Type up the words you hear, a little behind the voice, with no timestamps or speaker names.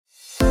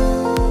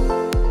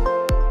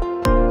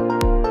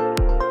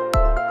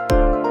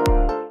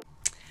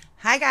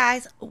Hi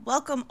guys,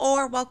 welcome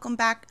or welcome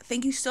back.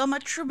 Thank you so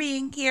much for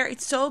being here.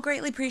 It's so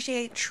greatly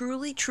appreciated.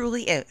 Truly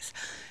is.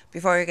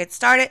 Before we get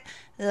started,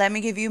 let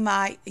me give you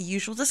my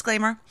usual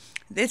disclaimer.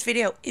 This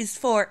video is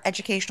for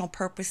educational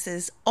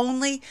purposes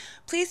only.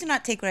 Please do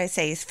not take what I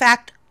say as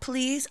fact.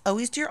 Please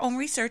always do your own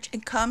research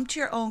and come to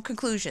your own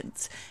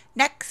conclusions.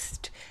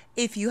 Next,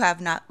 if you have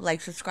not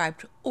liked,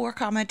 subscribed, or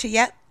commented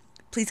yet,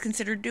 please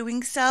consider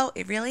doing so.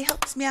 It really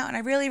helps me out and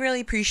I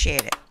really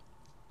appreciate it.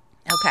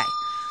 Okay.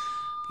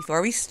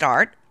 Before we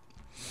start,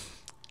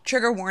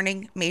 trigger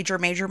warning, major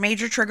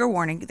trigger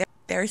warning.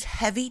 There's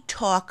heavy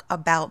talk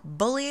about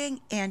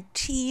bullying and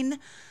teen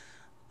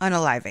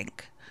unaliving.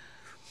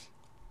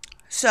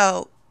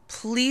 So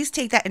please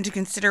take that into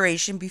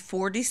consideration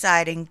before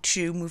deciding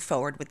to move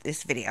forward with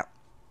this video.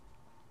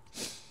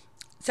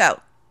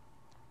 So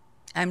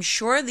I'm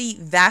sure the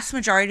vast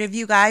majority of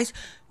you guys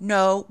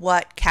know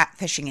what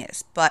catfishing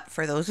is, but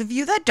for those of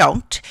you that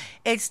don't,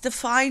 it's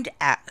defined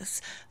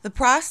as the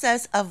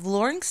process of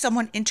luring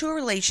someone into a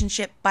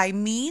relationship by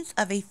means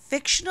of a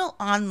fictional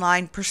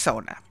online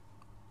persona.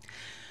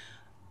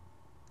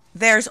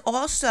 There's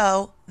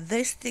also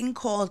this thing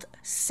called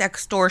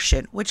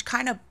sextortion, which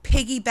kind of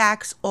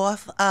piggybacks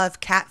off of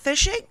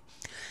catfishing,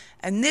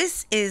 and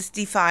this is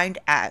defined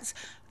as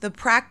the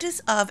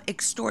practice of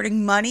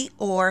extorting money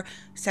or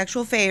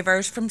sexual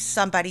favors from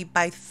somebody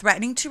by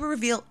threatening to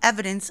reveal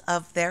evidence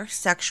of their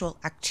sexual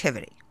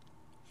activity.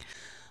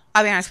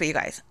 I'll be honest with you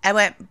guys. I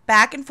went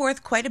back and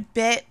forth quite a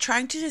bit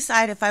trying to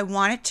decide if I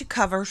wanted to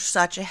cover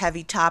such a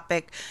heavy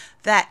topic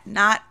that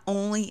not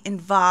only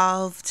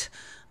involved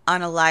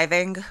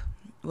unaliving,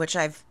 which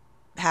have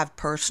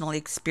personally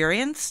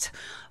experienced,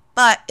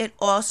 but it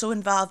also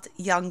involved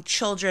young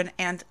children,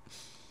 and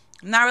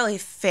I'm not really a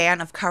fan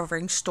of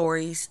covering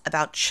stories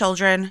about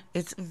children.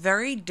 It's a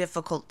very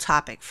difficult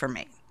topic for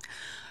me.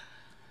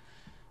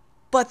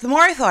 But the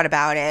more I thought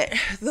about it,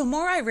 the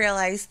more I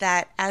realized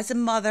that as a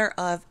mother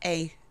of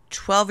a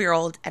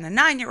 12-year-old and a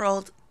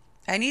 9-year-old,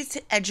 I need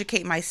to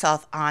educate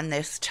myself on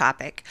this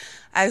topic,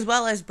 as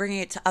well as bringing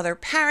it to other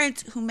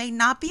parents who may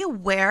not be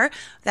aware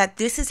that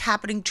this is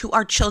happening to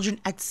our children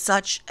at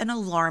such an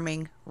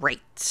alarming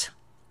rate.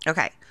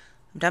 Okay,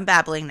 I'm done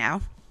babbling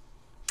now.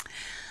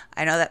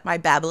 I know that my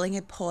babbling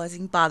and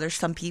pausing bothers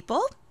some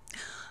people.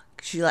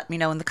 Could you let me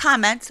know in the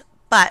comments?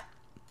 But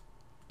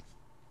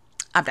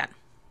I'm done.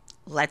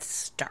 Let's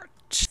start.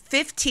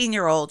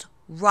 15-year-old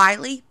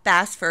Riley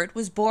Basford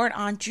was born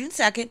on June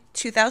 2nd,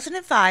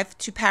 2005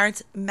 to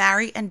parents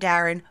Mary and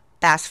Darren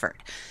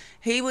Basford.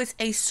 He was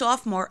a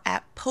sophomore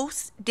at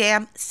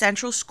Potsdam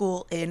Central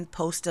School in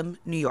Potsdam,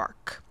 New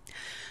York.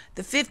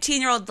 The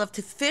 15-year-old loved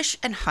to fish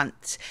and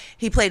hunt.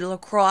 He played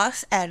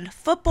lacrosse and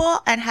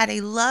football and had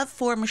a love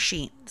for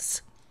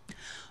machines.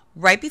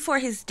 Right before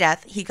his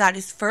death, he got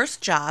his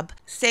first job,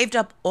 saved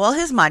up all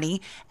his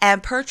money,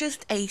 and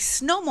purchased a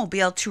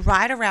snowmobile to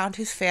ride around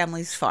his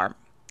family's farm.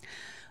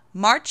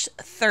 March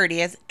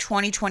 30th,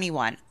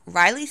 2021,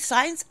 Riley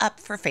signs up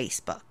for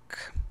Facebook.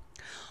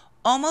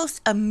 Almost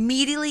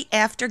immediately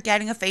after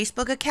getting a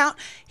Facebook account,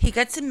 he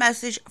gets a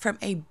message from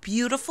a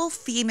beautiful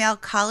female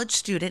college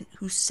student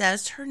who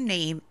says her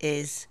name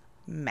is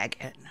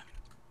Megan.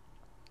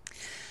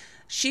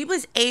 She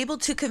was able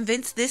to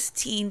convince this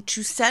teen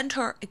to send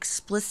her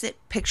explicit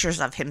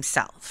pictures of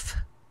himself.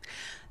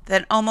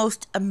 Then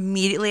almost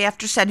immediately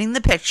after sending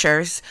the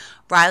pictures,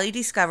 Riley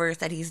discovers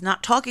that he's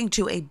not talking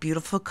to a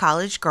beautiful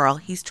college girl,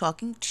 he's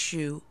talking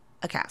to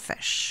a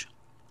catfish.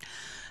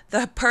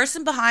 The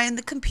person behind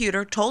the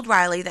computer told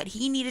Riley that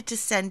he needed to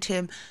send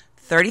him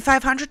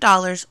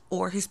 $3,500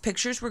 or his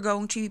pictures were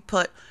going to be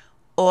put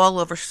all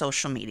over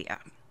social media.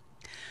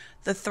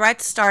 The threat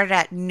started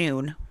at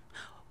noon,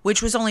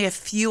 which was only a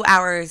few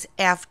hours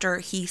after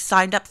he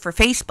signed up for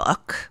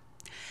Facebook.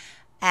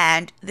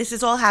 And this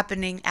is all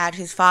happening at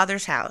his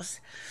father's house.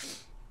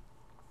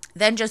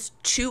 Then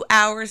just 2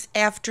 hours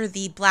after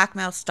the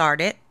blackmail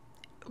started,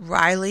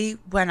 Riley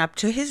went up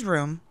to his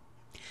room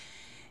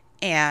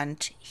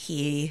and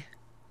he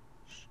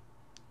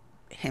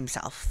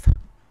himself.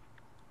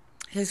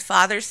 His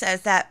father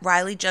says that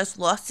Riley just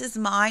lost his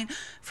mind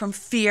from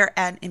fear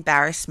and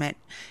embarrassment.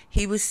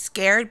 He was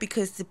scared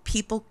because the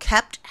people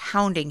kept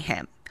hounding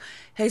him.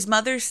 His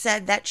mother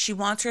said that she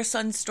wants her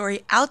son's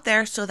story out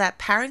there so that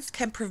parents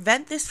can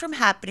prevent this from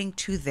happening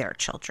to their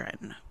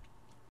children.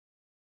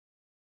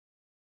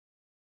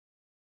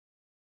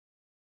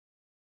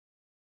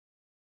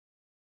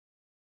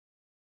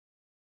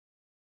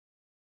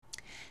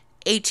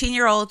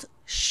 "18-year-old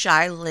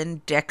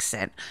Shylin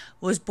Dixon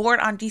was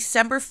born on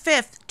December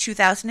 5th,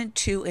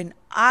 2002 in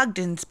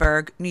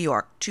Ogdensburg, New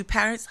York, to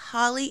parents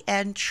Holly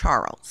and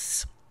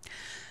Charles.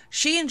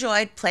 She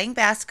enjoyed playing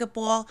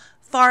basketball,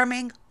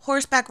 farming,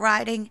 horseback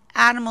riding,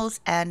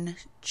 animals, and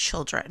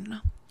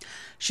children.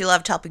 She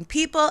loved helping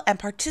people and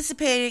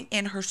participating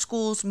in her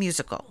school's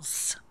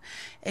musicals.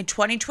 In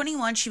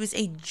 2021, she was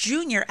a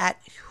junior at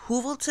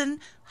Hoovelton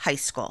High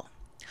School.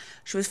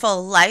 She was full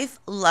of life,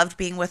 loved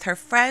being with her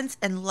friends,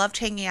 and loved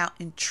hanging out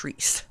in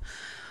trees.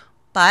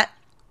 But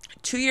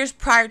 2 years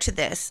prior to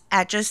this,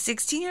 at just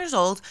 16 years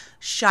old,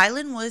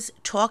 Shylin was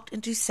talked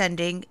into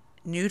sending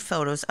nude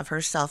photos of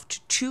herself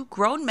to two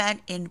grown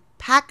men in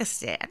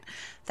Pakistan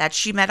that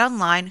she met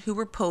online who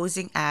were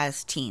posing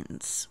as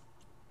teens.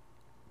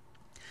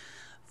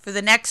 For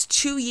the next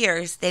 2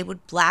 years, they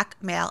would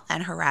blackmail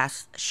and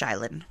harass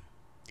Shylin.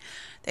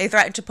 They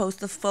threatened to post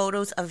the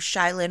photos of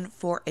Shylin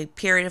for a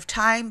period of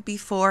time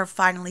before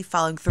finally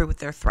following through with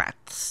their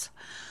threats.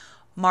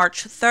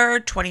 March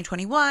 3rd,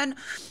 2021,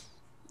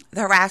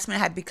 the harassment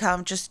had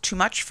become just too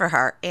much for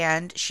her,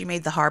 and she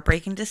made the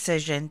heartbreaking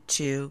decision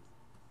to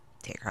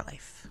take her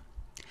life.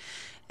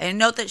 In a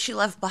note that she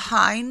left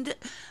behind,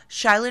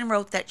 Shylin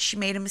wrote that she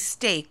made a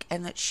mistake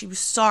and that she was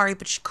sorry,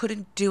 but she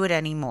couldn't do it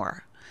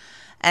anymore.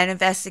 An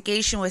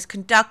investigation was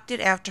conducted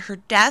after her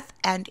death,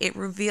 and it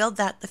revealed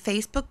that the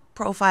Facebook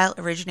profile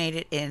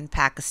originated in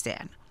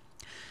Pakistan.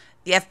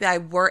 The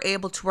FBI were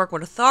able to work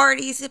with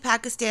authorities in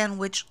Pakistan,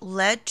 which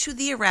led to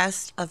the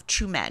arrest of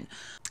two men,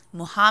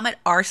 Muhammad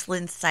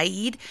Arslan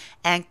Saeed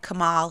and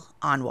Kamal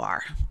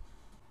Anwar.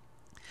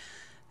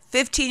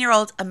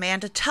 15-year-old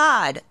Amanda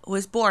Todd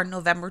was born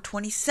November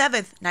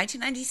 27,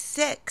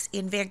 1996,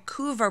 in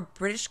Vancouver,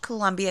 British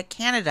Columbia,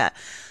 Canada,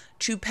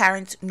 to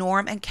parents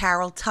Norm and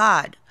Carol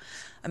Todd.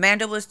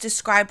 Amanda was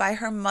described by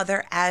her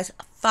mother as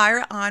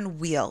fire on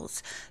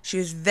wheels. She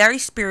was very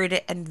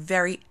spirited and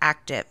very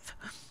active.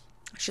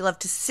 She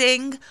loved to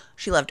sing,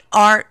 she loved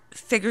art,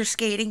 figure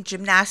skating,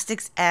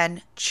 gymnastics,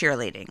 and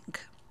cheerleading.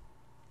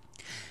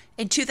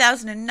 In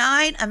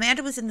 2009,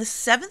 Amanda was in the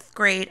 7th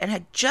grade and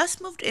had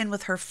just moved in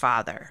with her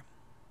father.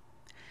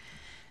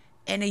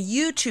 In a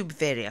YouTube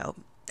video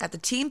that the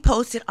teen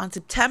posted on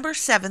September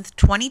 7th,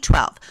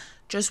 2012,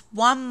 just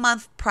 1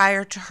 month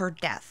prior to her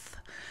death,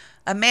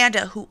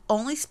 Amanda, who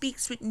only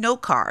speaks with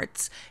note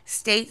cards,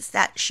 states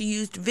that she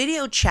used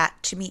video chat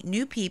to meet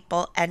new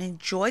people and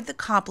enjoyed the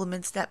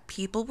compliments that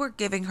people were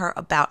giving her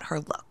about her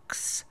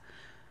looks.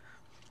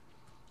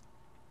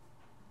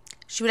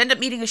 She would end up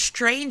meeting a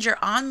stranger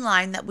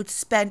online that would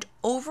spend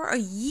over a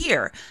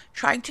year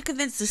trying to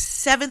convince the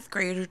 7th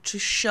grader to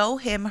show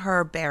him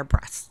her bare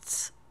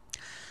breasts.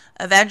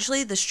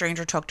 Eventually, the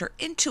stranger talked her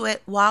into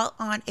it while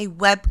on a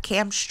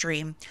webcam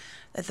stream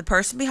that the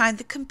person behind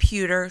the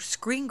computer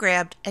screen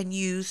grabbed and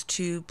used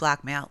to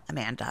blackmail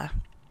Amanda.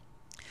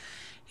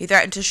 He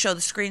threatened to show the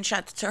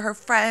screenshots to her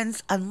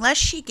friends unless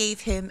she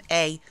gave him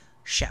a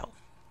show.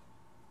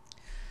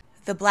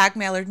 The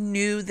blackmailer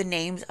knew the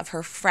names of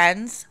her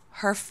friends,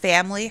 her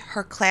family,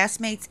 her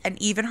classmates, and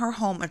even her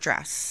home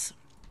address.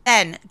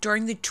 Then,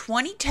 during the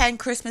 2010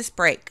 Christmas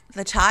break,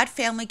 the Todd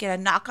family get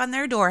a knock on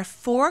their door at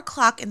 4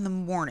 o'clock in the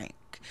morning.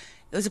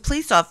 It was a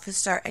police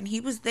officer, and he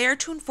was there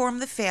to inform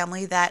the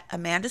family that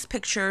Amanda's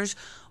pictures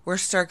were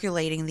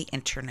circulating the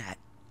internet.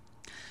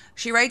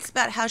 She writes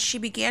about how she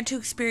began to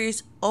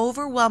experience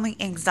overwhelming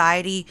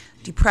anxiety,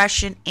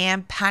 depression,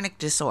 and panic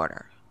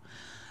disorder.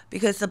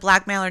 Because the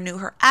blackmailer knew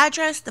her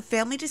address, the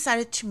family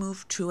decided to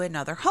move to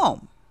another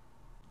home.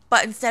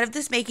 But instead of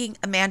this making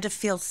Amanda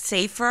feel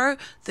safer,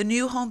 the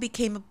new home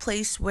became a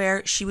place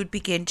where she would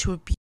begin to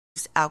abuse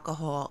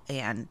alcohol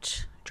and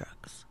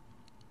drugs.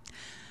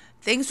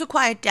 Things would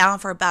quiet down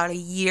for about a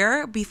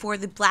year before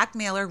the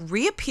blackmailer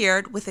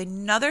reappeared with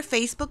another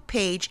Facebook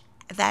page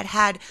that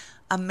had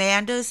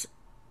Amanda's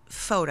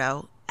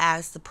photo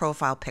as the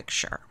profile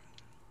picture.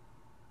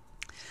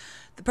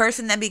 The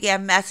person then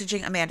began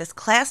messaging Amanda's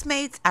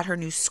classmates at her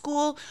new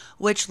school,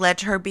 which led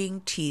to her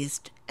being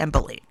teased and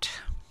bullied.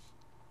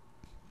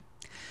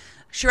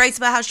 She writes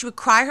about how she would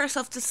cry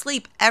herself to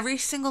sleep every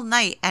single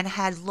night and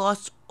had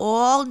lost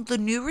all the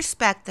new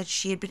respect that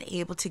she had been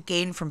able to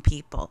gain from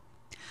people.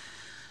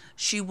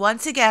 She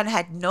once again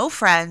had no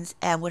friends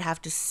and would have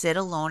to sit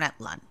alone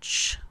at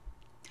lunch.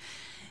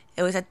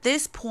 It was at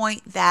this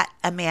point that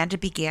Amanda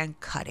began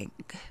cutting.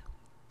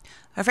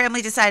 Her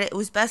family decided it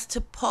was best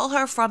to pull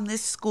her from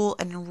this school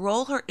and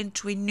enroll her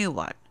into a new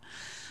one.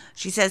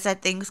 She says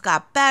that things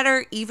got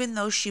better even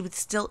though she would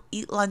still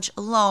eat lunch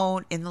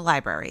alone in the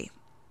library.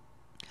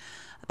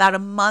 About a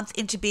month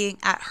into being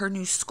at her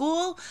new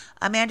school,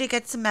 Amanda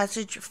gets a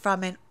message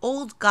from an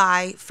old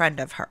guy friend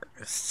of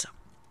hers.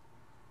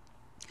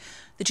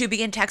 The two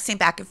begin texting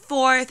back and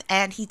forth,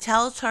 and he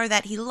tells her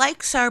that he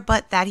likes her,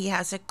 but that he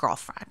has a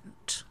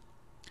girlfriend.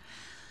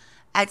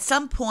 At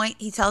some point,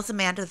 he tells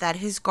Amanda that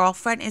his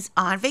girlfriend is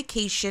on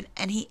vacation,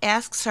 and he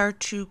asks her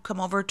to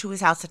come over to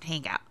his house and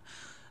hang out.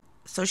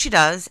 So she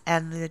does,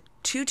 and the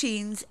two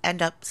teens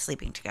end up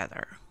sleeping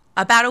together.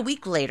 About a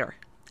week later,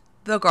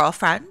 the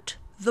girlfriend,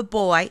 the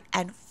boy,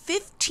 and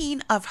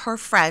 15 of her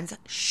friends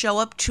show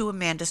up to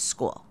Amanda's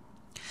school.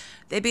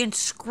 They begin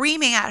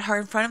screaming at her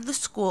in front of the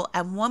school,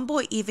 and one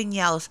boy even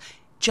yells,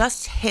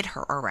 "Just hit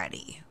her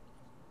already."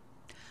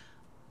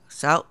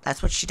 So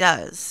that's what she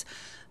does.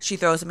 She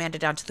throws Amanda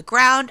down to the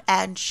ground,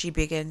 and she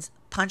begins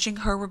punching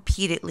her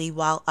repeatedly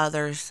while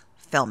others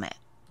film it.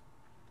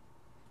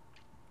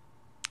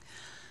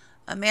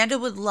 Amanda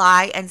would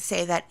lie and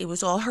say that it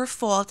was all her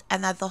fault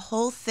and that the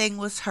whole thing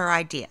was her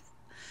idea.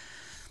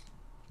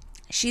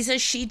 She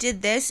says she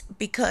did this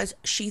because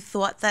she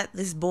thought that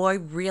this boy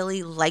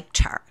really liked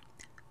her,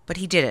 but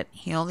he didn't.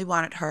 He only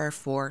wanted her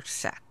for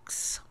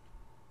sex.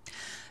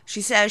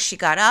 She says she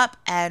got up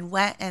and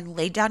went and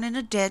laid down in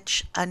a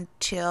ditch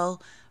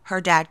until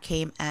her dad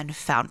came and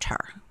found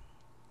her.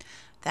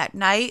 That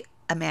night,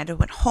 Amanda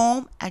went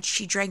home and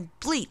she drank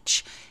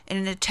bleach in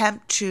an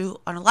attempt to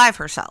unalive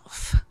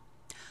herself.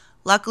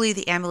 Luckily,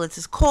 the ambulance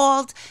is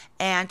called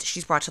and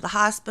she's brought to the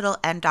hospital,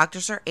 and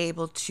doctors are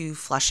able to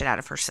flush it out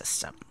of her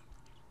system.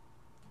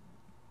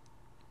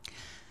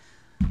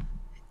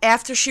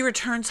 After she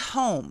returns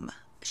home,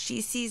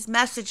 she sees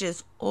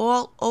messages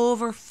all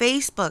over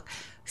Facebook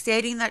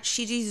stating that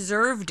she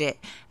deserved it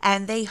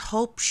and they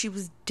hope she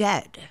was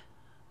dead.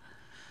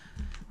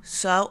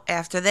 So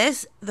after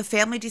this, the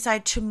family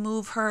decided to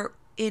move her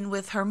in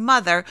with her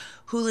mother,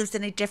 who lives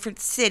in a different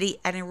city,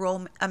 and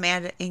enroll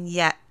Amanda in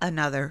yet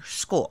another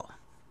school.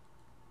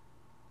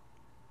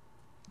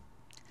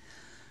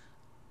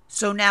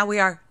 So now we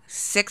are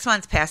 6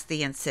 months past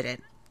the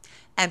incident,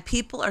 and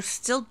people are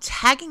still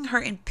tagging her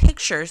in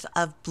pictures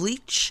of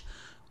bleach,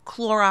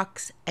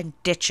 Clorox, and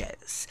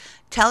ditches,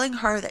 telling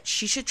her that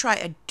she should try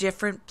a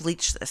different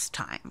bleach this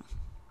time.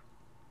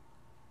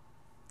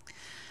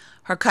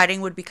 Her cutting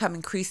would become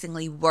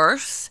increasingly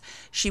worse.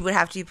 She would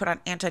have to be put on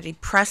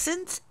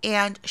antidepressants,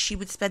 and she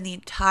would spend the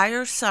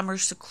entire summer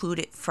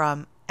secluded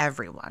from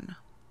everyone.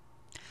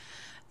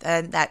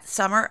 Then that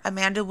summer,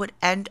 Amanda would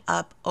end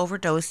up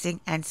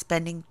overdosing and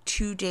spending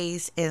 2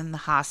 days in the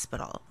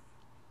hospital.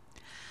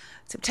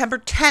 September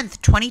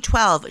 10th,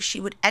 2012,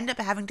 she would end up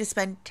having to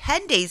spend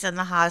 10 days in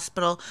the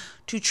hospital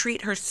to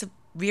treat her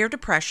severe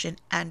depression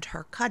and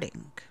her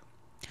cutting.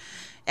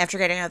 After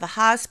getting out of the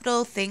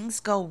hospital, things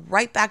go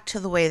right back to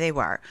the way they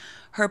were.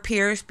 Her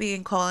peers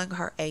began calling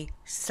her a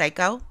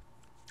psycho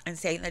and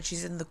saying that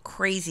she's in the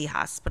crazy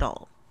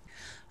hospital.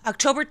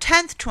 October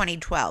 10th,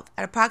 2012,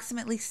 at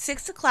approximately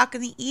 6 o'clock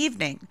in the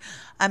evening,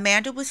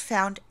 Amanda was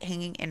found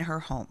hanging in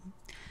her home.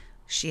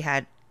 She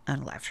had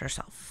unalived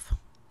herself.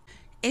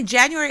 In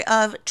January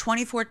of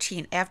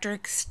 2014, after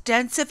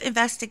extensive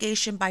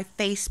investigation by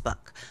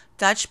Facebook,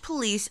 Dutch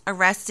police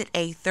arrested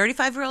a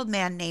 35-year-old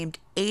man named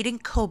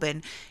Aiden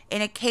Coben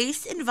in a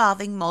case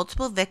involving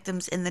multiple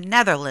victims in the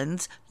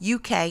Netherlands,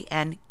 UK,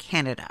 and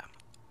Canada.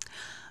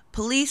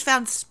 Police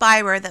found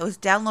spyware that was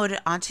downloaded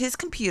onto his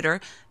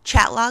computer,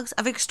 chat logs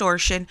of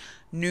extortion,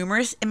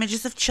 numerous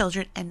images of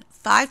children, and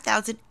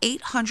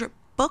 5,800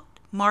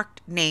 bookmarked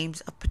names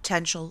of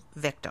potential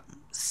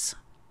victims.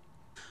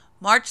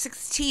 March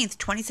 16th,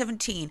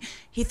 2017,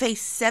 he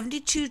faced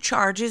 72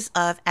 charges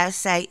of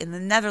SA in the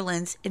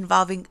Netherlands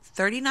involving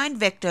 39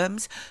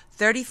 victims,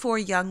 34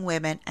 young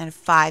women, and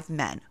 5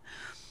 men.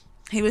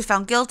 He was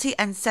found guilty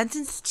and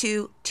sentenced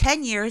to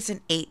 10 years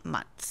and 8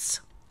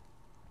 months.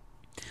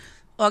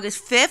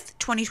 August 5th,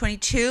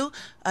 2022,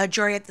 a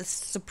jury at the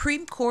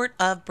Supreme Court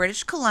of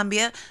British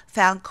Columbia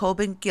found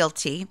Coben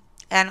guilty,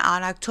 and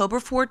on October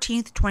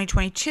 14th,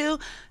 2022,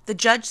 the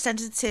judge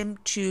sentenced him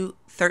to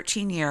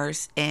 13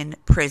 years in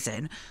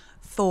prison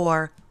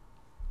for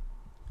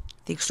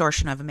the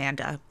extortion of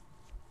Amanda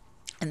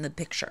and the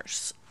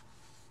pictures.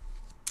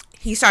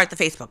 He started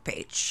the Facebook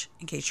page,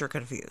 in case you're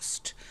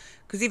confused.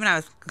 Because even I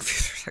was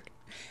confused for a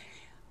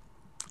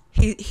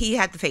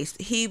second.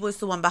 He was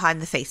the one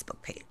behind the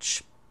Facebook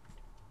page.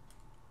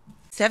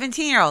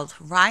 17-year-old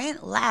Ryan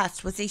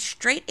Last was a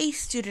straight-A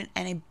student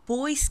and a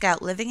Boy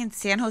Scout living in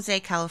San Jose,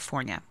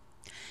 California.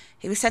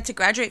 He was set to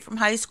graduate from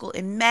high school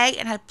in May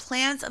and had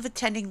plans of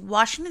attending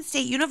Washington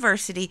State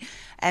University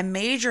and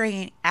majoring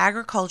in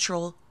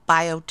agricultural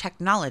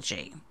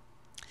biotechnology. In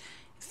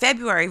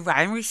February,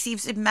 Ryan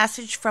receives a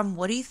message from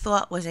what he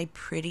thought was a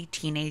pretty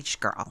teenage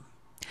girl.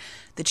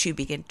 The two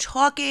began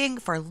talking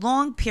for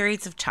long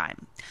periods of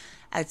time.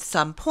 At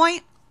some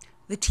point,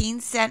 the teen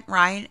sent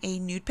Ryan a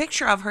nude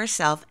picture of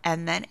herself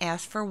and then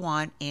asked for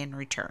one in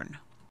return.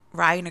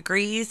 Ryan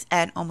agrees,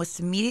 and almost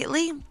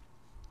immediately,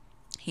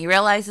 he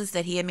realizes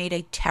that he had made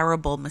a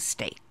terrible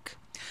mistake.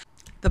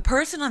 The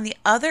person on the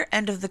other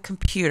end of the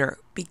computer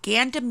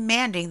began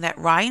demanding that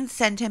Ryan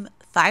send him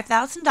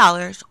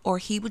 $5,000 or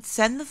he would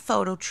send the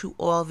photo to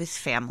all of his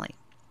family.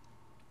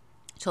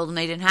 He told them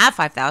they didn't have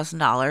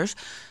 $5,000,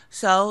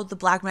 so the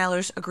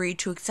blackmailers agreed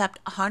to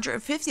accept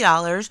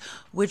 $150,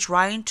 which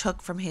Ryan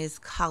took from his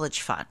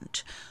college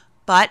fund.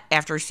 But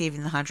after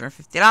receiving the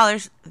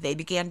 $150, they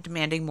began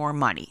demanding more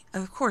money.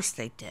 Of course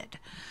they did.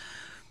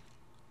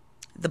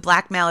 The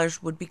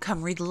blackmailers would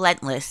become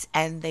relentless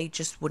and they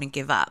just wouldn't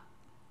give up.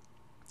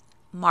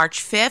 March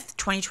 5th,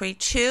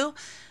 2022,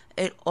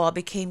 it all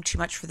became too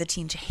much for the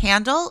teen to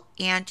handle,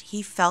 and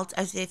he felt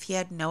as if he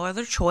had no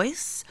other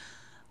choice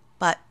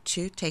but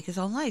to take his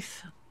own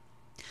life.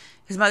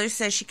 His mother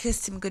says she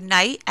kissed him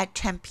goodnight at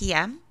 10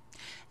 p.m.,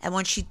 and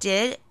when she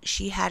did,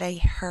 she had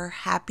her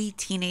happy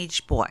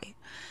teenage boy.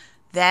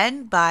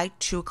 Then, by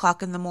 2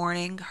 o'clock in the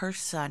morning, her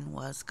son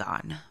was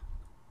gone.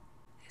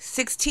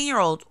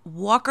 16-year-old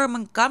Walker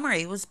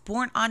Montgomery was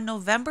born on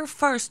November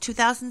 1st,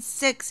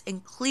 2006 in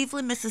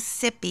Cleveland,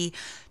 Mississippi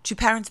to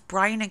parents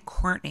Brian and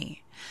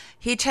Courtney.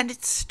 He attended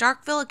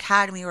Starkville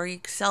Academy where he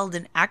excelled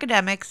in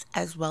academics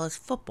as well as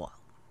football.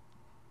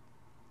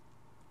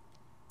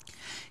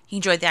 He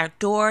enjoyed the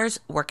outdoors,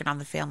 working on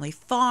the family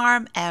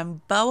farm,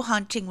 and bow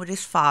hunting with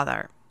his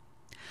father.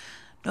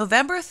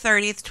 November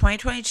 30th,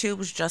 2022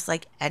 was just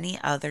like any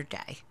other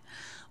day.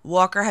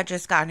 Walker had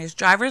just gotten his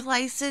driver's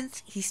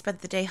license. He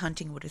spent the day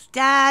hunting with his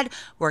dad,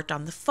 worked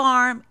on the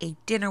farm, ate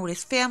dinner with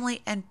his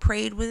family, and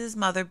prayed with his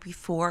mother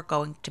before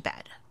going to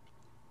bed.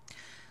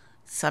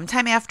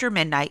 Sometime after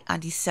midnight on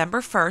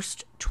December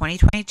 1st,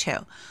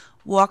 2022,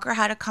 Walker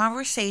had a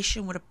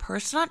conversation with a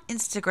person on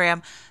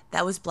Instagram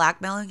that was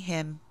blackmailing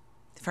him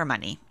for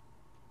money.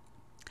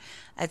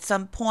 At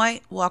some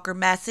point, Walker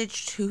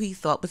messaged who he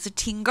thought was a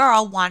teen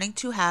girl wanting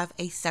to have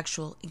a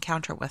sexual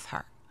encounter with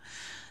her.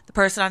 The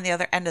person on the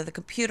other end of the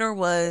computer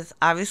was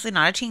obviously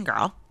not a teen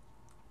girl.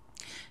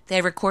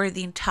 They recorded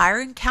the entire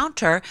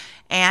encounter,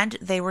 and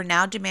they were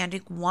now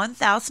demanding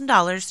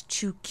 $1,000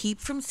 to keep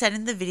from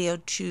sending the video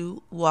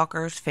to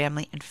Walker's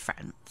family and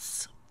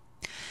friends.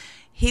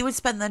 He would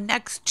spend the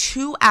next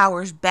 2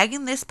 hours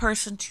begging this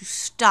person to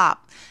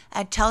stop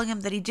and telling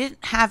him that he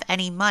didn't have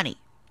any money.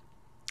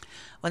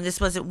 When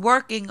this wasn't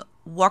working,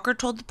 Walker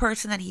told the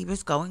person that he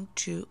was going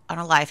to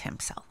unalive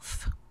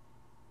himself.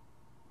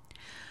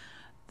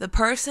 The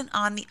person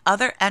on the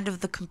other end of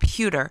the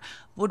computer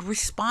would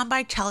respond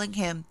by telling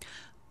him,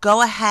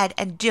 go ahead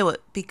and do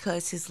it,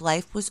 because his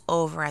life was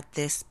over at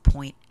this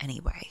point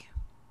anyway.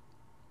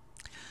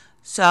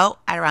 So,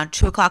 at around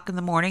 2 o'clock in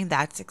the morning,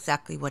 that's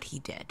exactly what he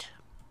did.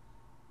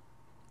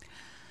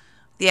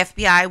 The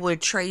FBI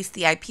would trace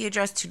the IP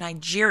address to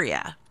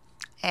Nigeria,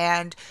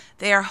 and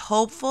they are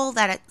hopeful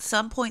that at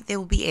some point they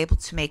will be able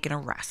to make an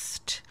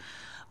arrest.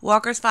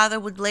 Walker's father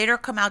would later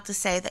come out to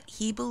say that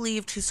he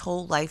believed his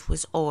whole life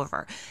was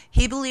over.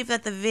 He believed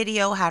that the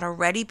video had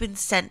already been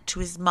sent to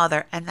his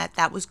mother and that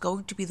that was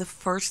going to be the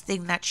first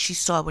thing that she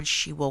saw when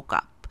she woke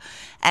up.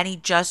 And he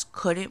just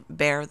couldn't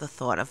bear the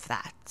thought of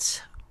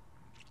that.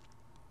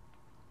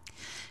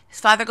 His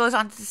father goes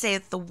on to say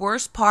that the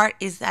worst part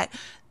is that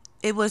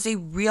it was a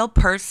real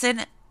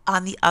person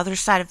on the other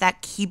side of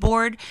that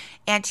keyboard,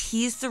 and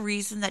he's the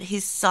reason that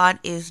his son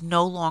is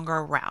no longer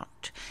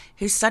around.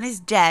 His son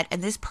is dead,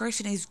 and this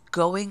person is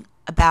going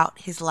about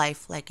his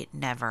life like it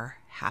never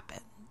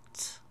happened.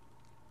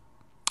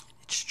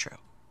 It's true.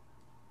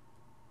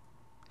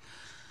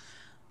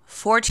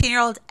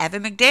 14-year-old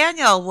Evan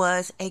McDaniel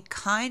was a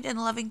kind and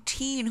loving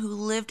teen who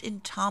lived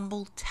in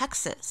Tomball,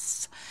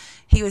 Texas.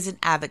 He was an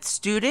avid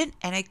student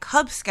and a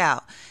Cub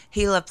Scout.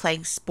 He loved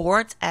playing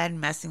sports and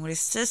messing with his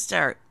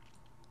sister.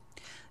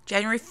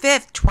 January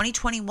 5th,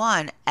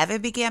 2021,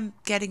 Evan began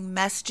getting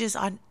messages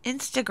on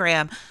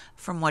Instagram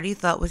from what he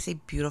thought was a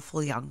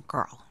beautiful young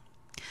girl.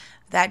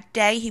 That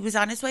day, he was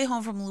on his way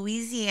home from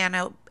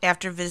Louisiana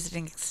after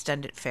visiting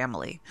extended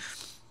family.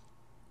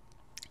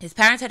 His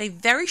parents had a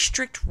very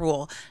strict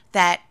rule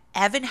that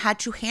Evan had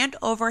to hand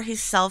over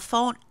his cell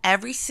phone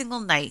every single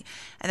night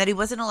and that he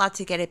wasn't allowed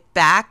to get it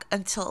back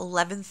until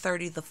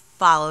 11:30 the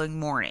following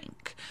morning.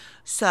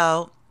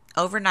 So,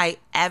 overnight,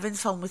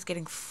 Evan's phone was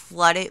getting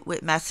flooded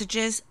with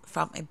messages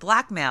from a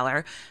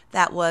blackmailer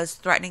that was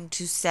threatening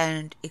to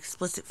send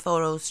explicit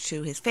photos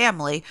to his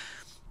family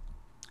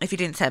if he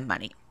didn't send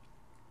money.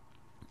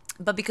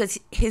 But because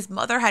his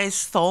mother had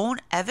his phone,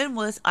 Evan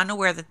was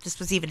unaware that this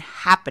was even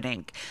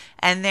happening,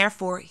 and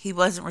therefore he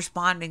wasn't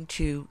responding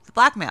to the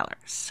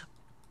blackmailers.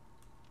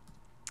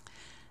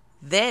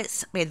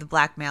 This made the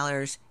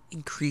blackmailers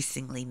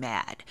increasingly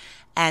mad,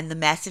 and the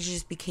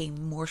messages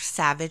became more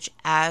savage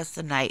as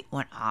the night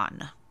went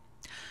on.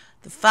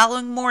 The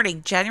following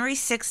morning, January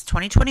 6,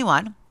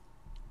 2021,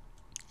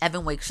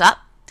 Evan wakes up,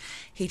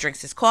 he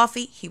drinks his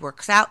coffee, he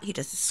works out, he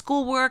does his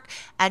schoolwork,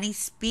 and he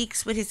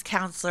speaks with his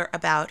counselor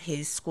about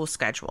his school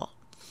schedule.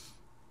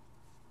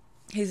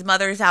 His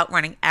mother is out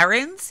running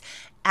errands,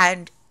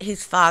 and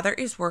his father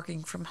is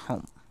working from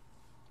home.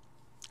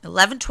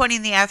 11:20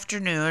 in the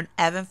afternoon,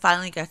 Evan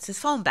finally gets his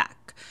phone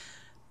back.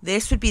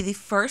 This would be the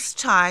first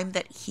time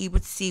that he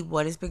would see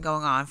what has been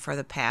going on for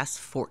the past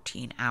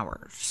 14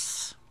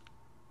 hours.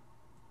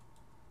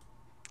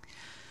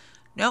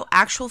 No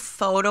actual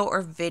photo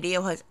or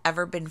video has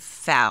ever been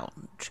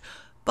found,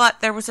 but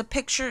there was a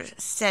picture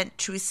sent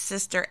to his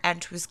sister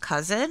and to his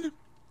cousin.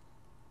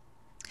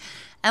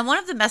 And one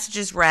of the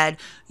messages read,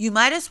 "You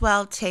might as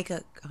well take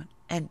a gun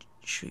and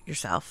shoot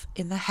yourself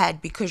in the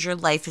head because your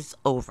life is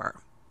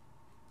over."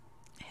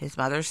 His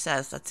mother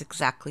says that's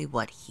exactly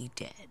what he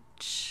did.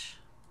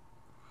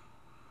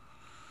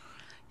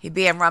 He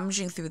began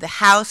rummaging through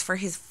the house for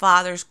his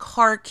father's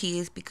car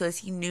keys because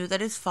he knew that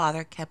his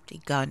father kept a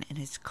gun in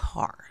his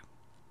car.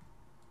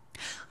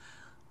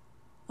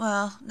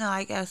 Well, no,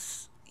 I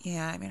guess,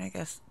 I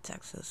guess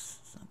Texas,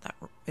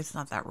 it's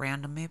not that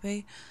random,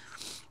 maybe.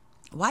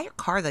 Why your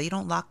car, though? You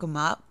don't lock them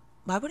up?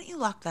 Why wouldn't you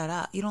lock that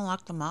up? You don't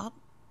lock them up?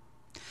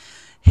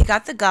 He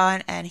got the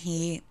gun and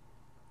he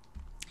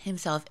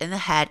himself in the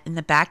head in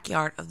the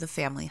backyard of the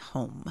family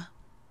home.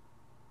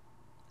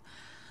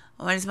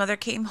 When his mother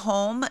came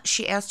home,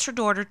 she asked her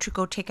daughter to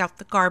go take out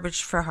the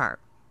garbage for her.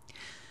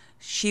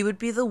 She would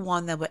be the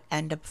one that would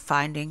end up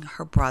finding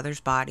her brother's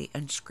body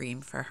and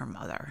scream for her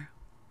mother.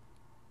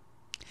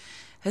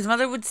 His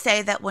mother would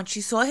say that when she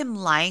saw him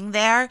lying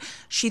there,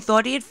 she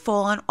thought he had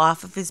fallen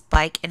off of his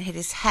bike and hit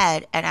his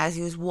head, and as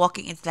he was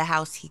walking into the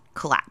house, he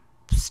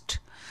collapsed.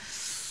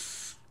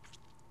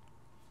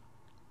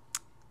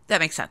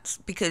 That makes sense,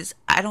 because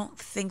I don't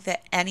think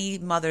that any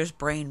mother's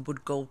brain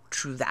would go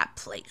to that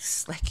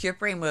place. Like, your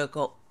brain would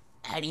go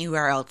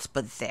anywhere else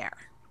but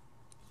there.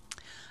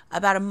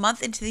 About a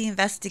month into the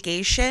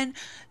investigation,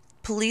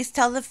 police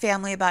tell the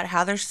family about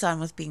how their son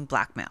was being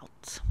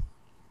blackmailed.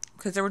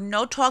 Because there were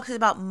no talks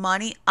about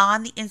money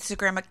on the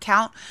Instagram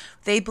account,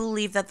 they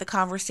believe that the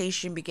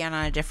conversation began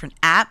on a different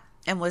app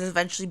and was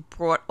eventually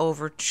brought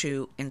over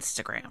to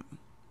Instagram.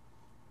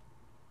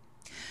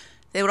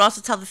 They would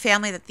also tell the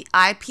family that the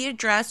IP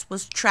address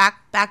was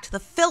tracked back to the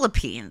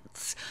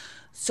Philippines,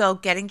 so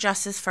getting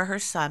justice for her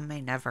son may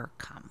never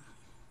come.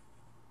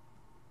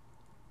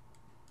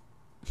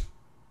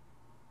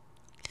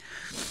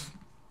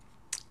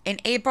 In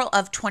April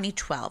of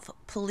 2012,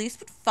 police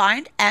would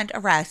find and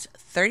arrest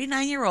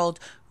 39-year-old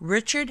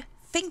Richard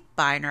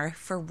Finkbeiner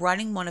for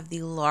running one of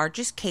the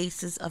largest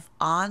cases of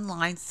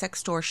online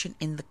sextortion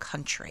in the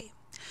country.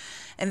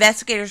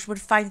 Investigators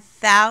would find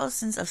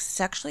thousands of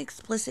sexually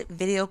explicit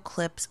video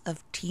clips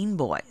of teen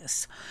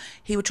boys.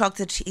 He would talk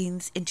the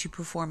teens into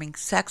performing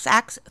sex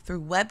acts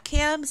through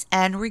webcams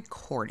and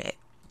record it.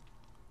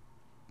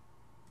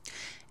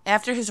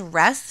 After his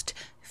arrest,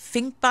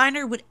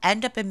 Finkbeiner would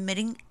end up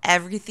admitting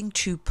everything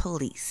to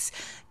police,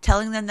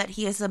 telling them that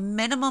he has a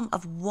minimum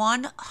of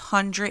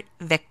 100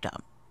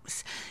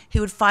 victims. He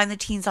would find the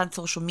teens on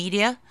social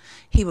media,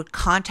 he would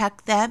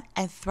contact them,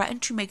 and threaten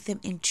to make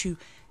them into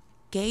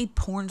gay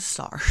porn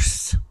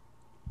stars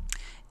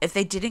if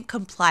they didn't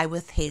comply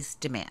with his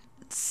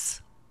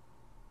demands.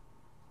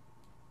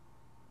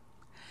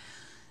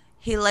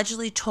 He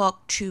allegedly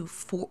talked to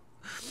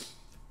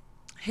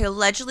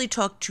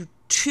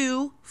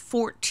two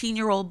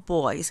 14-year-old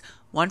boys,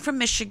 one from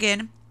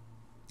Michigan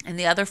and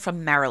the other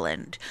from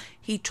Maryland.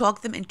 He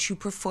talked them into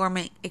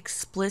performing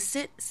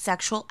explicit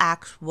sexual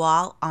acts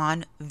while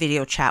on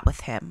video chat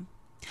with him.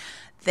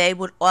 They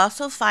would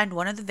also find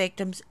one of the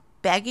victims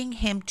begging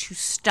him to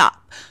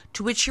stop,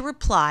 to which he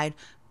replied,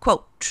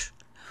 quote,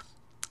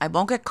 "I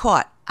won't get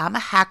caught. I'm a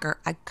hacker.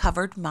 I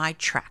covered my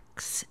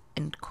tracks,"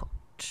 end quote.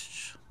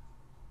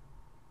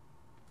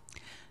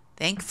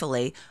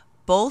 Thankfully,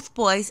 both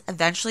boys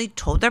eventually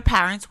told their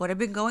parents what had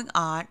been going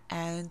on,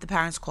 and the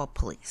parents called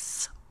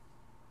police.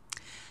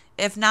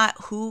 If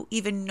not, who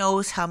even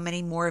knows how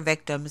many more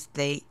victims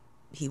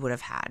he would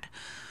have had.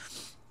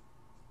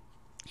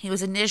 He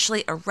was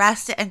initially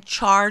arrested and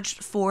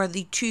charged for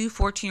the two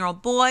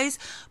 14-year-old boys,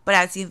 but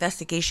as the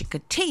investigation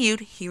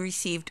continued, he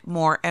received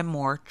more and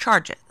more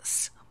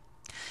charges.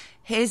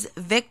 His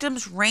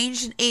victims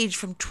ranged in age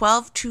from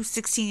 12 to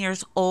 16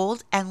 years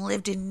old and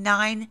lived in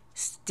 9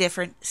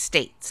 different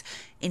states: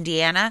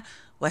 Indiana,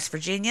 West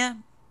Virginia,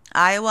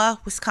 Iowa,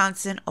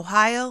 Wisconsin,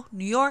 Ohio,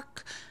 New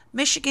York,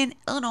 Michigan,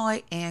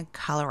 Illinois, and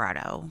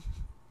Colorado.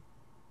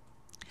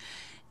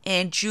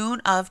 In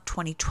June of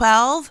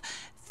 2012,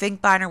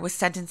 Finkbeiner was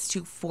sentenced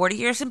to 40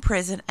 years in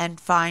prison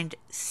and fined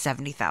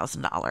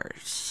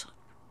 $70,000.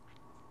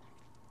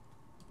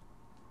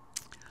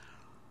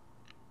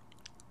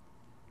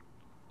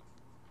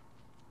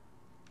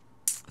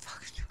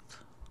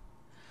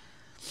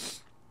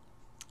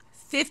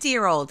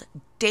 Fifty-year-old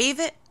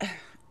David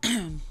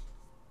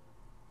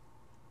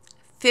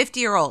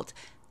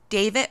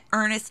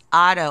Ernest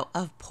Otto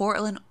of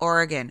Portland,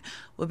 Oregon,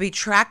 would be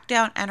tracked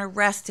down and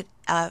arrested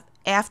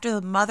after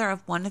the mother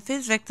of one of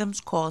his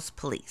victims calls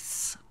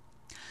police.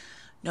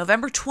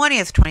 November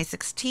 20th,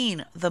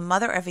 2016, the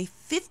mother of a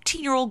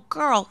 15-year-old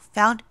girl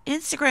found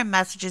Instagram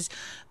messages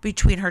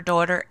between her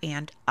daughter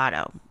and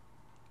Otto.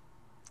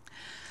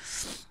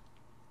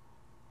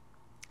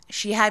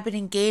 She had been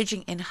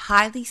engaging in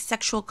highly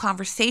sexual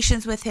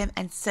conversations with him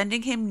and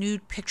sending him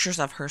nude pictures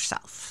of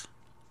herself.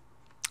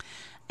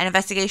 An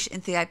investigation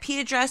into the IP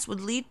address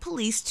would lead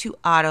police to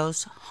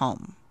Otto's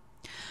home.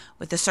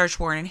 With the search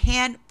warrant in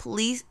hand,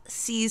 police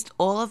seized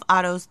all of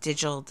Otto's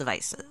digital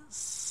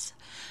devices.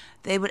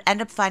 They would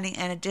end up finding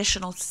an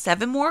additional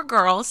 7 more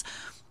girls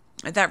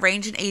that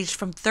range in age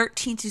from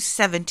 13 to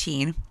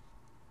 17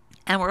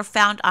 and were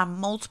found on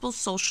multiple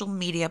social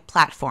media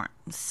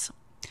platforms.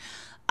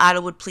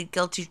 Otto would plead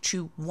guilty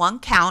to 1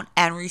 count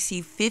and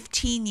receive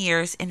 15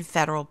 years in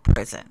federal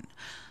prison.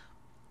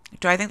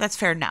 Do I think that's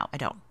fair? No, I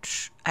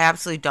don't. I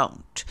absolutely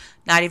don't.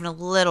 Not even a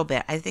little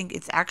bit. I think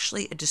it's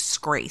actually a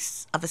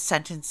disgrace of a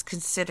sentence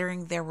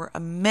considering there were a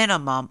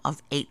minimum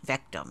of 8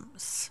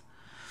 victims.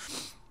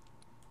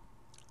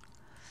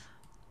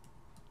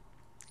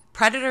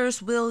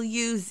 Predators will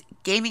use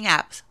gaming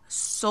apps,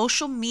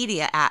 social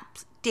media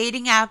apps,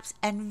 dating apps,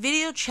 and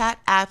video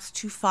chat apps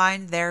to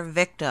find their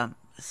victims.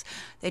 videos.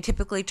 They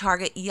typically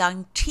target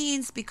young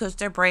teens because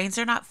their brains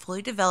are not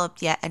fully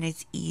developed yet and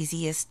it's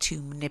easiest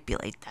to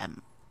manipulate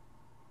them.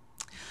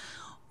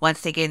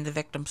 Once they gain the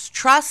victim's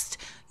trust,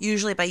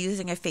 usually by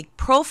using a fake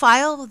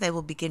profile, they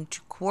will begin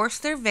to coerce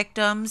their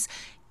victims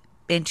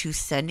into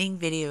sending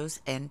videos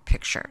and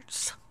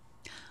pictures.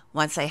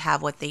 Once they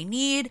have what they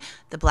need,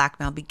 the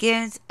blackmail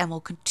begins and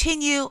will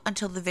continue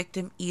until the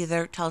victim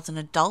either tells an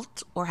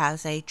adult or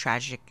has a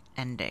tragic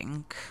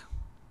ending.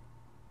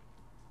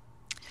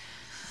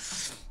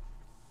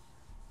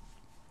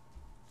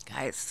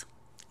 Guys,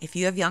 if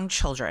you have young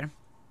children,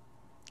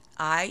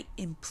 I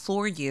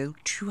implore you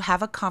to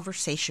have a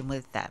conversation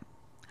with them.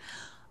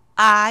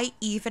 I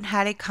even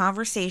had a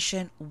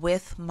conversation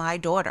with my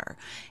daughter,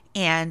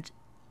 and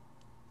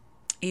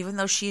even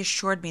though she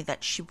assured me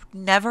that she would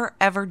never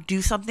ever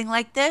do something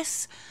like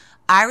this,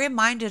 I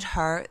reminded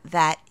her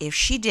that if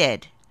she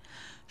did,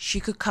 she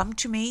could come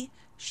to me,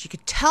 she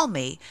could tell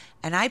me,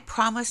 and I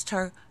promised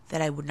her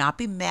that I would not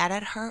be mad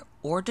at her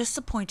or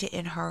disappointed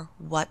in her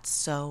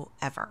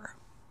whatsoever.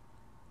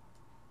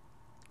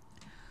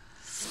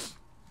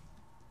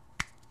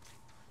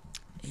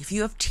 If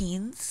you have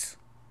teens,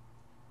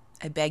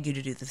 I beg you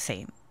to do the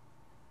same.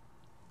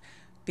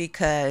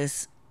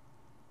 Because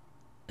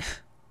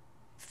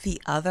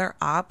the other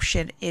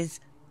option is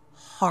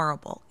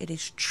horrible. It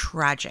is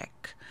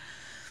tragic.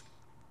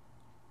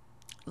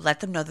 Let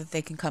them know that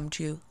they can come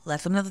to you.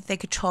 Let them know that they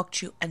could talk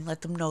to you, and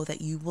let them know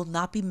that you will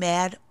not be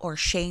mad or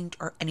ashamed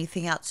or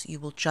anything else. You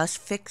will just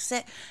fix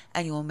it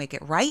and you will make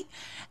it right.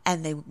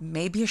 And they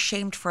may be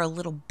ashamed for a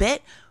little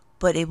bit,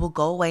 but it will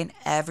go away and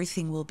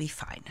everything will be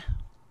fine.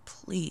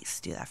 Please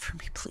do that for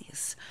me,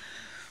 please.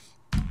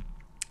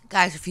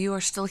 Guys, if you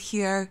are still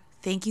here,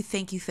 thank you,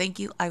 thank you, thank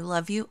you. I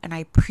love you and I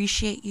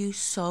appreciate you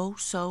so,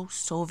 so,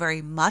 so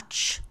very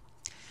much.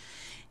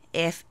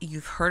 If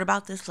you've heard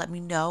about this, let me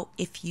know.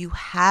 If you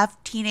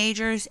have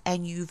teenagers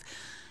and you've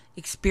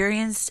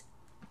experienced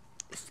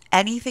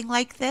anything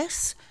like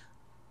this,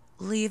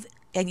 leave,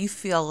 and you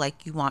feel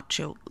like you want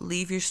to,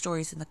 leave your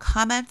stories in the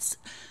comments.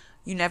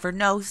 You never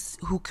know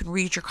who can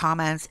read your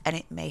comments, and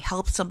it may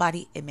help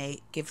somebody. It may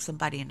give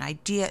somebody an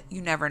idea.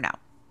 You never know.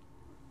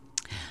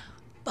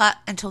 But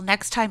until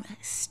next time,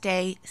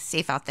 stay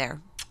safe out there.